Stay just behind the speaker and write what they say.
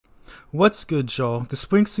What's good, y'all? The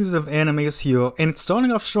spring season of anime is here, and it's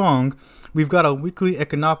starting off strong. We've got our weekly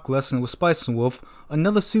economic lesson with Spice and Wolf,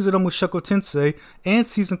 another season of Mushoku Tensei, and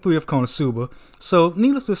season 3 of Konosuba. So,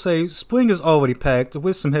 needless to say, spring is already packed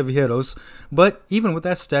with some heavy hitters, but even with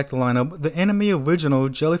that stacked lineup, the anime original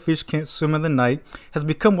Jellyfish Can't Swim in the Night has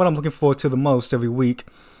become what I'm looking forward to the most every week.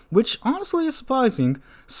 Which honestly is surprising.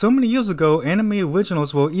 So many years ago, anime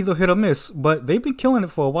originals were either hit or miss, but they've been killing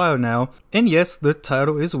it for a while now. And yes, the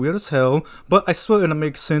title is weird as hell, but I swear it'll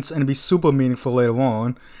make sense and be super meaningful later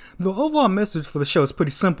on. The overall message for the show is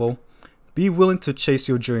pretty simple. Be willing to chase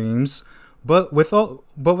your dreams, but with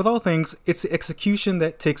all things, it's the execution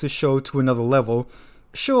that takes a show to another level.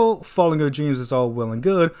 Sure, following your dreams is all well and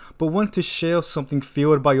good, but wanting to share something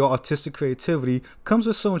fueled by your artistic creativity comes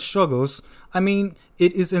with its own struggles. I mean,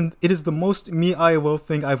 it is the most me IRL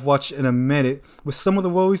thing I've watched in a minute, with some of the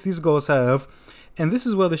worries these girls have, and this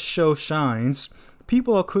is where the show shines.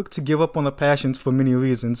 People are quick to give up on their passions for many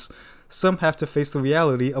reasons. Some have to face the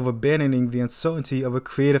reality of abandoning the uncertainty of a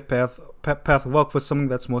creative path work for something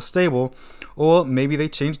that's more stable, or maybe they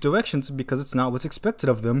change directions because it's not what's expected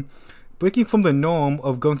of them. Breaking from the norm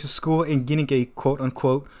of going to school and getting a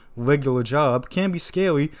quote-unquote regular job can be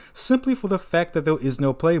scary simply for the fact that there is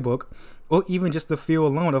no playbook, or even just the fear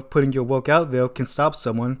alone of putting your work out there can stop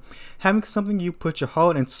someone. Having something you put your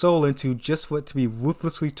heart and soul into just for it to be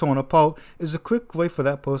ruthlessly torn apart is a quick way for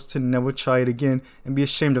that person to never try it again and be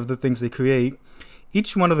ashamed of the things they create.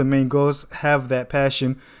 Each one of the main girls have that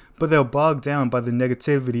passion, but they're bogged down by the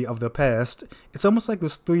negativity of their past. It's almost like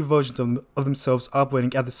there's three versions of themselves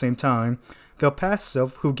operating at the same time. Their past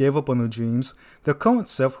self, who gave up on their dreams, their current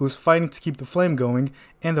self, who's fighting to keep the flame going,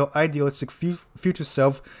 and their idealistic future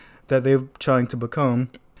self that they're trying to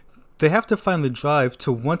become. They have to find the drive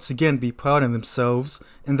to once again be proud of themselves,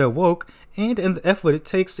 in their work, and in the effort it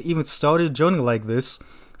takes to even start a journey like this.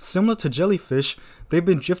 Similar to Jellyfish, they've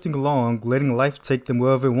been drifting along, letting life take them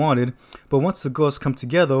wherever it wanted, but once the girls come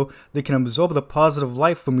together, they can absorb the positive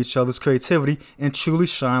light from each other's creativity and truly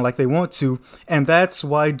shine like they want to. And that's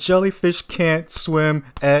why Jellyfish Can't Swim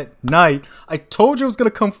at Night. I told you it was gonna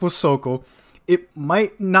come full circle. It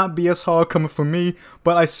might not be as hard coming from me,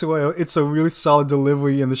 but I swear it's a really solid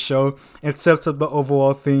delivery in the show, and it sets up the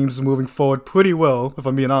overall themes moving forward pretty well, if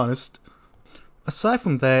I'm being honest. Aside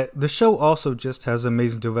from that, the show also just has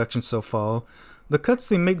amazing direction so far. The cuts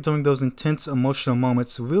they make during those intense emotional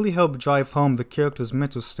moments really help drive home the character's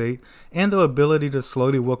mental state and their ability to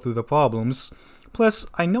slowly work through the problems. Plus,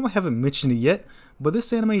 I know I haven't mentioned it yet, but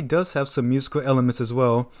this anime does have some musical elements as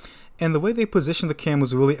well, and the way they position the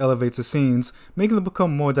cameras really elevates the scenes, making them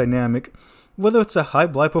become more dynamic. Whether it's a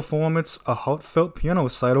high-light performance, a heartfelt piano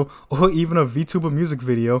recital, or even a VTuber music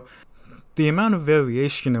video, the amount of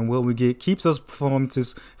variation in what we get keeps those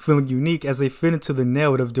performances feeling unique as they fit into the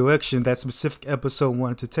narrative direction that specific episode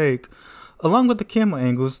wanted to take. Along with the camera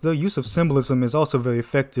angles, their use of symbolism is also very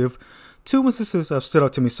effective. Two instances have stood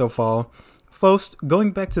out to me so far. First,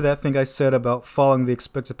 going back to that thing I said about following the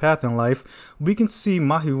expected path in life, we can see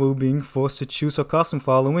Mahiru being forced to choose her costume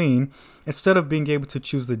for Halloween. Instead of being able to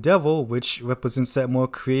choose the devil, which represents that more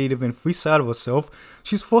creative and free side of herself,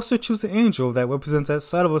 she's forced to choose the angel that represents that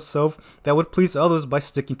side of herself that would please others by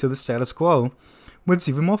sticking to the status quo. What's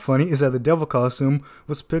even more funny is that the devil costume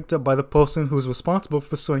was picked up by the person who was responsible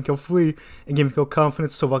for setting her free and giving her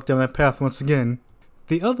confidence to walk down that path once again.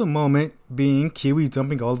 The other moment being Kiwi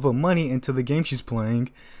dumping all of her money into the game she's playing.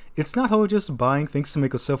 It's not her just buying things to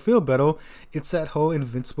make herself feel better, it's that her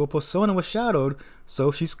invincible persona was shadowed,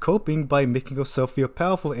 so she's coping by making herself feel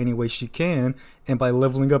powerful any way she can, and by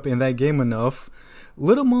leveling up in that game enough.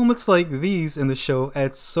 Little moments like these in the show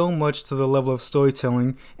add so much to the level of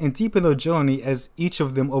storytelling and deepen their journey as each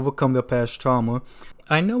of them overcome their past trauma.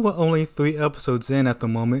 I know we're only 3 episodes in at the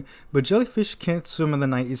moment, but Jellyfish Can't Swim in the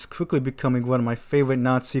Night is quickly becoming one of my favorite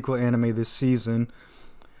non-sequel anime this season.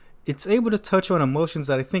 It's able to touch on emotions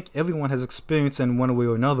that I think everyone has experienced in one way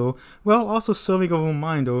or another, while also serving a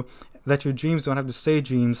reminder that your dreams don't have to stay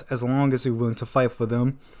dreams as long as you're willing to fight for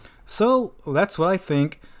them. So, that's what I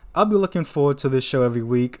think. I'll be looking forward to this show every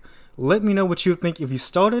week. Let me know what you think if you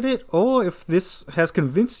started it, or if this has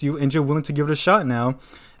convinced you and you're willing to give it a shot now.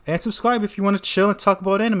 And subscribe if you want to chill and talk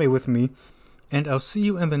about anime with me. And I'll see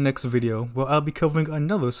you in the next video, where I'll be covering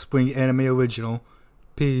another spring anime original.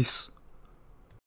 Peace.